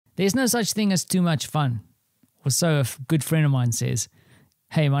There's no such thing as too much fun. Or so a good friend of mine says.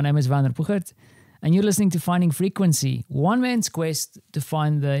 Hey, my name is Werner Puchert, and you're listening to Finding Frequency, one man's quest to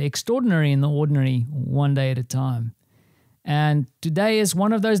find the extraordinary in the ordinary, one day at a time. And today is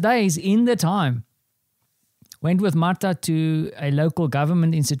one of those days in the time. Went with Marta to a local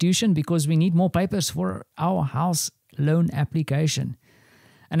government institution because we need more papers for our house loan application.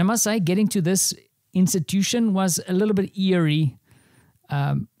 And I must say, getting to this institution was a little bit eerie.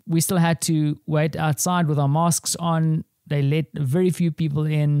 We still had to wait outside with our masks on. They let very few people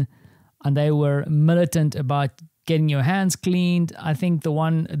in, and they were militant about getting your hands cleaned. I think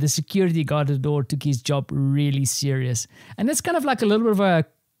the security guard at the door took his job really serious. And it's kind of like a little bit of a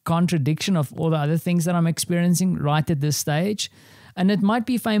contradiction of all the other things that I'm experiencing right at this stage. And it might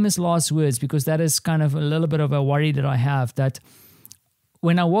be famous last words, because that is kind of a little bit of a worry that I have, that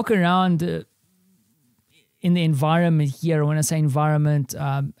when I walk around in the environment here, when I say environment,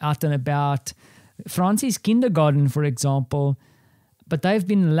 out and about, Francie's kindergarten, for example, but they've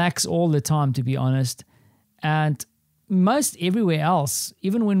been lax all the time, to be honest. And most everywhere else,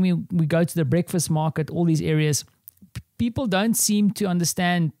 even when we go to the breakfast market, all these areas, people don't seem to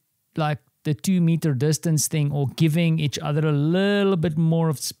understand like the 2-meter distance thing, or giving each other a little bit more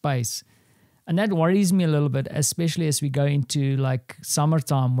of space. And that worries me a little bit, especially as we go into like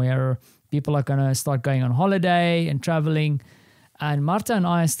summertime, where people are going to start going on holiday and traveling. And Marta and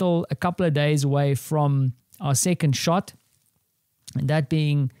I are still a couple of days away from our second shot. And that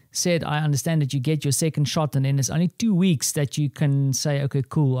being said, I understand that you get your second shot, and then it's only 2 weeks that you can say, okay,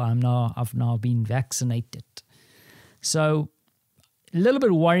 cool, I've now been vaccinated. So a little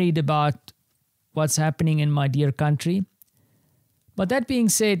bit worried about what's happening in my dear country. But that being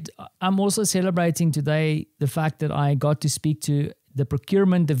said, I'm also celebrating today the fact that I got to speak to the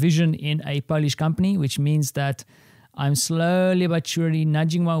procurement division in a Polish company, which means that I'm slowly but surely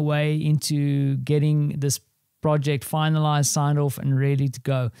nudging my way into getting this project finalized, signed off, and ready to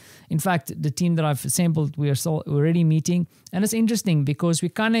go. In fact, the team that I've assembled, we're already meeting. And it's interesting because we're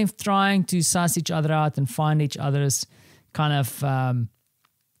kind of trying to suss each other out and find each other's kind of,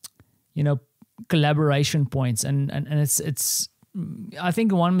 collaboration points. And it's I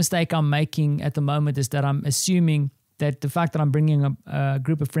think one mistake I'm making at the moment is that I'm assuming that the fact that I'm bringing a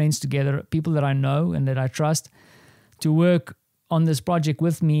group of friends together, people that I know and that I trust, to work on this project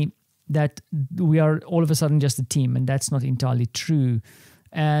with me, that we are all of a sudden just a team, and that's not entirely true.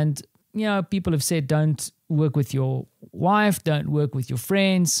 And, people have said, don't work with your wife, don't work with your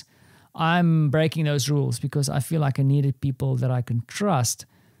friends. I'm breaking those rules because I feel like I needed people that I can trust,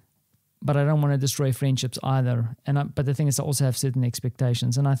 but I don't want to destroy friendships either. But the thing is, I also have certain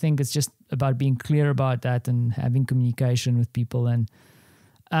expectations, and I think it's just about being clear about that and having communication with people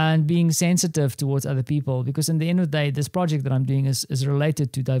and being sensitive towards other people, because in the end of the day, this project that I'm doing is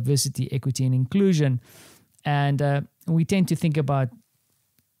related to diversity, equity, and inclusion. And we tend to think about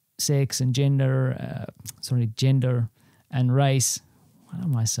sex and gender and race, what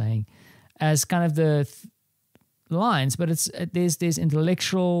am I saying, as kind of the lines, but there's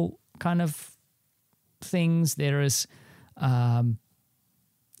intellectual kind of things. There is, what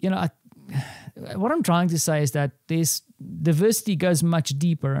I'm trying to say is that this diversity goes much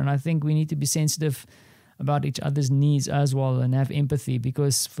deeper, and I think we need to be sensitive about each other's needs as well and have empathy,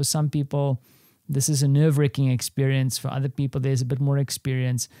 because for some people this is a nerve-wracking experience. For other people there's a bit more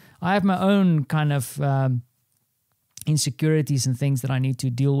experience. I have my own kind of insecurities and things that I need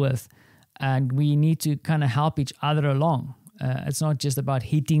to deal with, and we need to kind of help each other along. It's not just about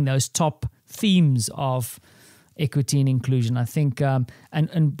hitting those top themes of equity and inclusion. I think,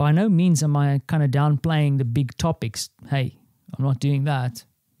 and by no means am I kind of downplaying the big topics. Hey, I'm not doing that.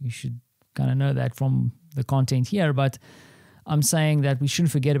 You should kind of know that from the content here. But I'm saying that we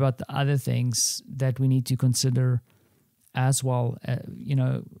shouldn't forget about the other things that we need to consider as well.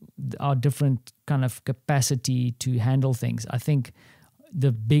 Our different kind of capacity to handle things. I think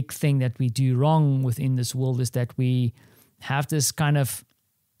the big thing that we do wrong within this world is that we have this kind of,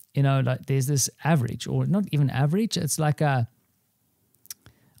 like there's this average, or not even average. It's like I'm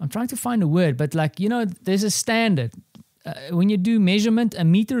trying to find a word, but like, there's a standard. When you do measurement, a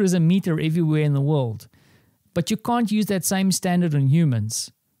meter is a meter everywhere in the world, but you can't use that same standard on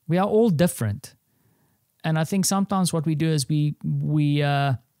humans. We are all different. And I think sometimes what we do is we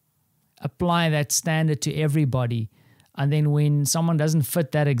apply that standard to everybody. And then when someone doesn't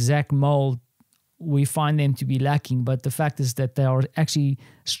fit that exact mold, we find them to be lacking. But the fact is that they are actually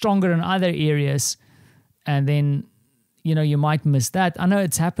stronger in other areas. And then, you might miss that. I know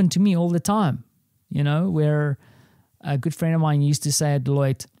it's happened to me all the time, where a good friend of mine used to say at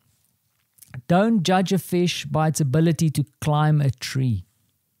Deloitte, don't judge a fish by its ability to climb a tree.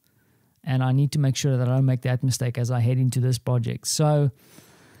 And I need to make sure that I don't make that mistake as I head into this project. So,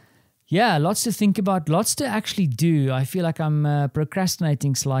 yeah, lots to think about, lots to actually do. I feel like I'm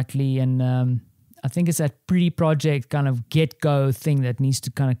procrastinating slightly, and I think it's that pre-project kind of get-go thing that needs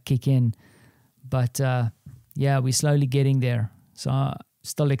to kind of kick in. But yeah, we're slowly getting there. So I'm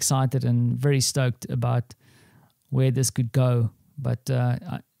still excited and very stoked about where this could go. But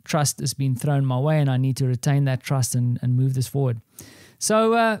trust has been thrown my way, and I need to retain that trust and move this forward.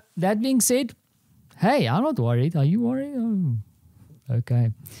 So that being said, hey, I'm not worried. Are you worried? Oh, okay.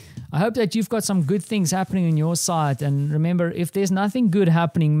 I hope that you've got some good things happening on your side. And remember, if there's nothing good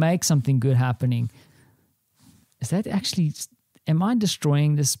happening, make something good happening. Is that actually, am I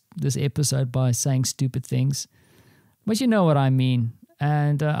destroying this episode by saying stupid things? But you know what I mean.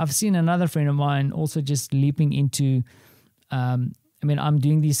 And I've seen another friend of mine also just leaping into, I'm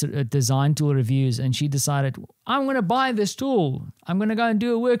doing these design tool reviews, and she decided, I'm going to buy this tool. I'm going to go and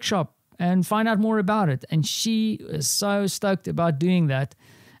do a workshop and find out more about it. And she is so stoked about doing that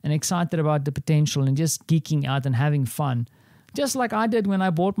and excited about the potential and just geeking out and having fun. Just like I did when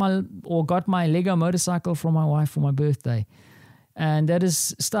I got my Lego motorcycle from my wife for my birthday. And that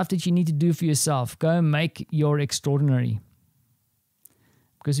is stuff that you need to do for yourself. Go and make your extraordinary.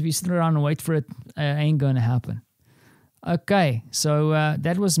 Because if you sit around and wait for it, it ain't going to happen. Okay, so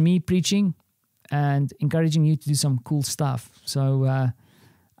that was me preaching and encouraging you to do some cool stuff. So,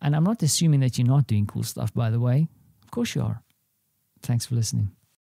 and I'm not assuming that you're not doing cool stuff, by the way. Of course you are. Thanks for listening.